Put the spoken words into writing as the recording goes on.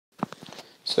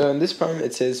So in this problem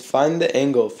it says find the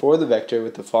angle for the vector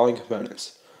with the following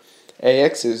components.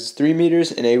 AX is 3 meters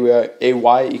and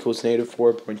AY equals negative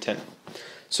 4.10.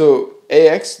 So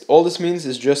AX, all this means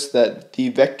is just that the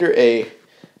vector A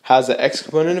has an X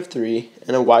component of 3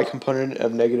 and a Y component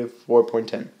of negative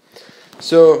 4.10.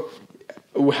 So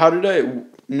how did I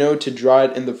know to draw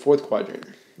it in the fourth quadrant?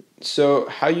 So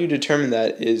how you determine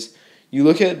that is you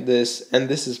look at this and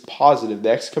this is positive.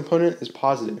 The X component is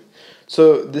positive.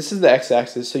 So this is the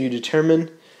x-axis, so you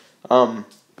determine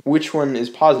which one is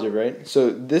positive, right? So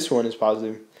this one is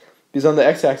positive. Because on the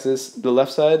x-axis, the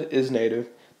left side is negative,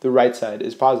 the right side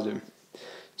is positive.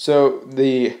 So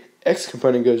the x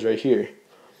component goes right here.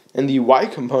 And the y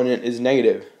component is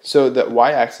negative. So the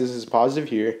y-axis is positive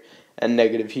here and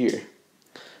negative here.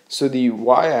 So the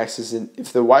y-axis,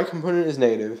 if the y component is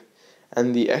negative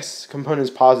and the x component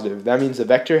is positive, that means the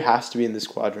vector has to be in this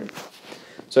quadrant.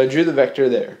 So I drew the vector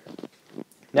there.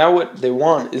 Now what they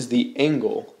want is the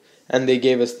angle, and they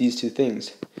gave us these two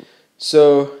things.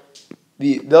 So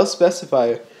they'll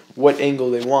specify what angle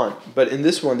they want, but in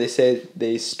this one they say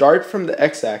they start from the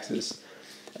x-axis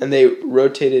and they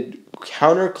rotated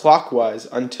counterclockwise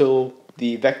until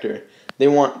the vector. They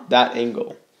want that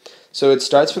angle. So it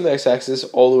starts from the x-axis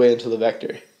all the way until the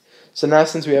vector. So now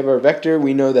since we have our vector,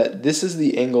 we know that this is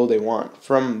the angle they want,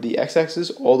 from the x-axis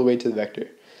all the way to the vector.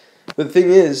 But the thing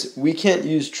is, we can't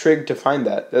use trig to find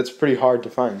that. That's pretty hard to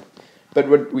find. But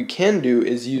what we can do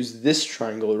is use this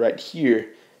triangle right here,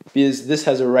 because this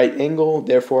has a right angle,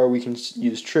 therefore we can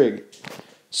use trig.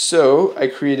 So I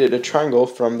created a triangle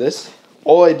from this.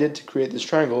 All I did to create this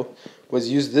triangle was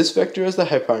use this vector as the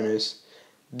hypotenuse.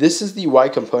 This is the y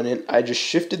component. I just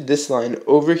shifted this line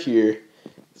over here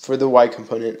for the y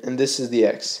component, and this is the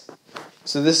x.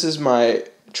 So this is my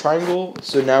triangle,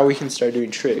 so now we can start doing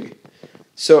trig.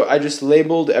 So I just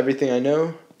labeled everything I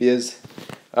know because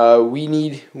we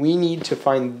need to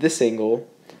find this angle,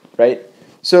 right?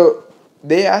 So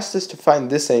they asked us to find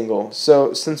this angle.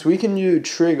 So since we can do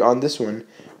trig on this one,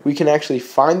 we can actually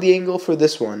find the angle for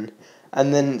this one.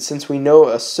 And then since we know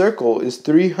a circle is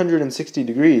 360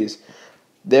 degrees,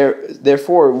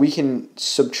 therefore we can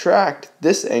subtract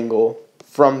this angle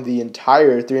from the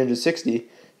entire 360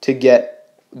 to get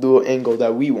the angle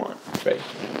that we want, right?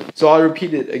 So I'll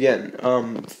repeat it again.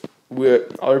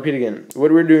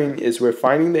 What we're doing is we're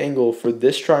finding the angle for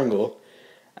this triangle,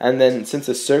 and then since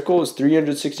a circle is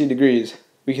 360 degrees,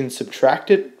 we can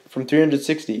subtract it from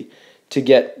 360 to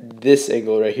get this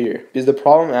angle right here. Because the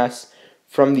problem asks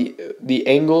from the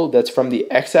angle that's from the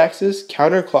x-axis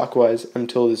counterclockwise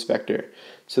until this vector.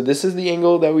 So this is the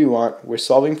angle that we want. We're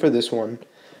solving for this one,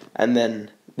 and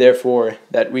then therefore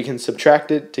that we can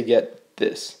subtract it to get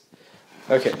this.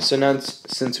 Okay, so now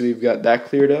since we've got that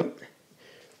cleared up,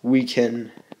 we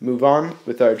can move on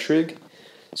with our trig.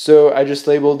 So I just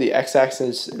labeled the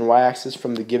x-axis and y-axis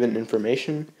from the given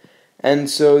information. And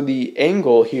so the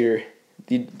angle here,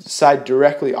 the side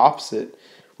directly opposite,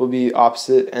 will be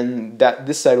opposite, and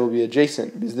this side will be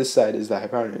adjacent because this side is the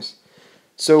hypotenuse.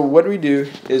 So what we do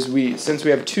is since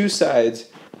we have two sides,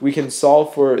 we can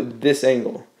solve for this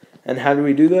angle. And how do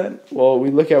we do that? Well,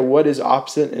 we look at what is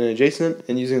opposite and adjacent,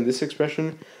 and using this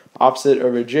expression, opposite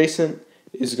over adjacent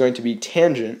is going to be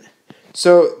tangent.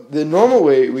 So the normal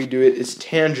way we do it is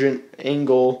tangent,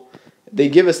 angle. They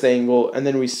give us the angle, and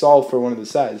then we solve for one of the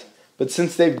sides. But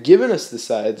since they've given us the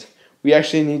sides, we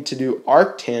actually need to do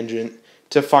arctangent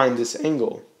to find this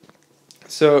angle.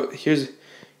 So here's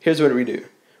what we do.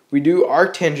 We do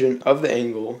arctangent of the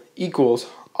angle equals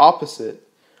opposite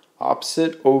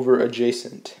over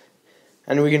adjacent.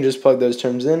 And we can just plug those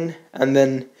terms in, and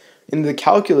then in the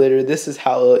calculator, this is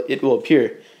how it will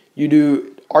appear. You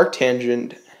do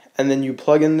arctangent, and then you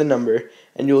plug in the number,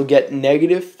 and you'll get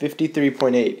negative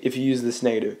 53.8 if you use this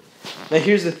negative. Now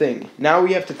here's the thing. Now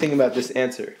we have to think about this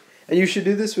answer. And you should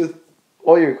do this with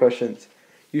all your questions.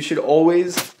 You should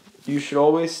always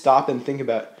stop and think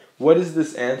about, what does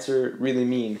this answer really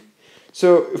mean?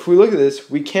 So if we look at this,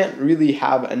 we can't really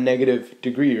have a negative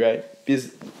degree, right?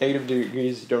 Because negative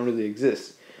degrees don't really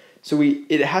exist. So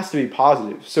it has to be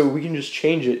positive. So we can just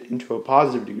change it into a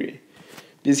positive degree.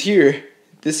 Because here,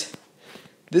 this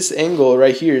angle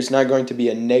right here is not going to be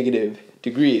a negative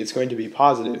degree. It's going to be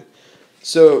positive.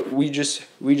 So we just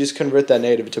convert that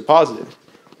negative to positive.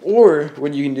 Or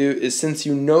what you can do is, since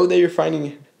you know that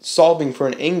you're solving for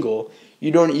an angle,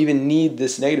 you don't even need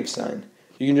this negative sign.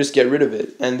 You can just get rid of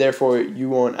it, and therefore you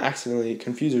won't accidentally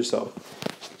confuse yourself.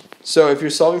 So if you're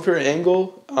solving for an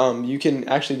angle, you can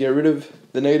actually get rid of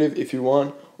the negative if you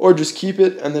want, or just keep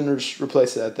it and then just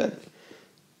replace that then.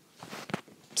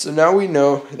 So now we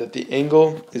know that the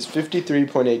angle is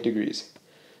 53.8 degrees.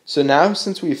 So now,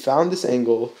 since we found this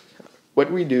angle,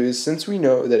 what we do is, since we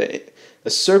know that a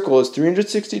circle is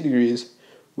 360 degrees,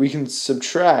 we can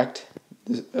subtract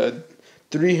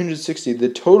 360, the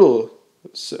total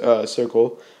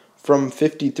circle, from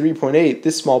 53.8,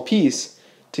 this small piece,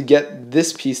 to get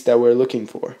this piece that we're looking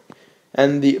for.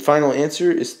 And the final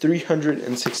answer is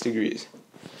 306 degrees.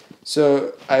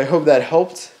 So I hope that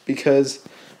helped, because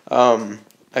I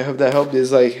hope that helped.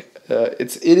 Is like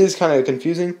it is kind of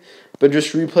confusing, but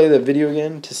just replay the video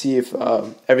again to see if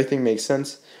everything makes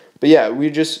sense. But yeah,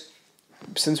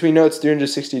 since we know it's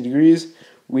 360 degrees,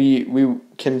 we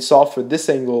can solve for this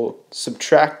angle,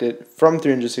 subtract it from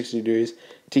 360 degrees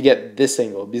to get this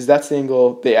angle, because that's the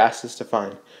angle they asked us to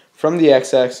find from the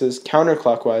x-axis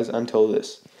counterclockwise until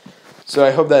this. So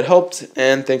I hope that helped,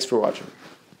 and thanks for watching.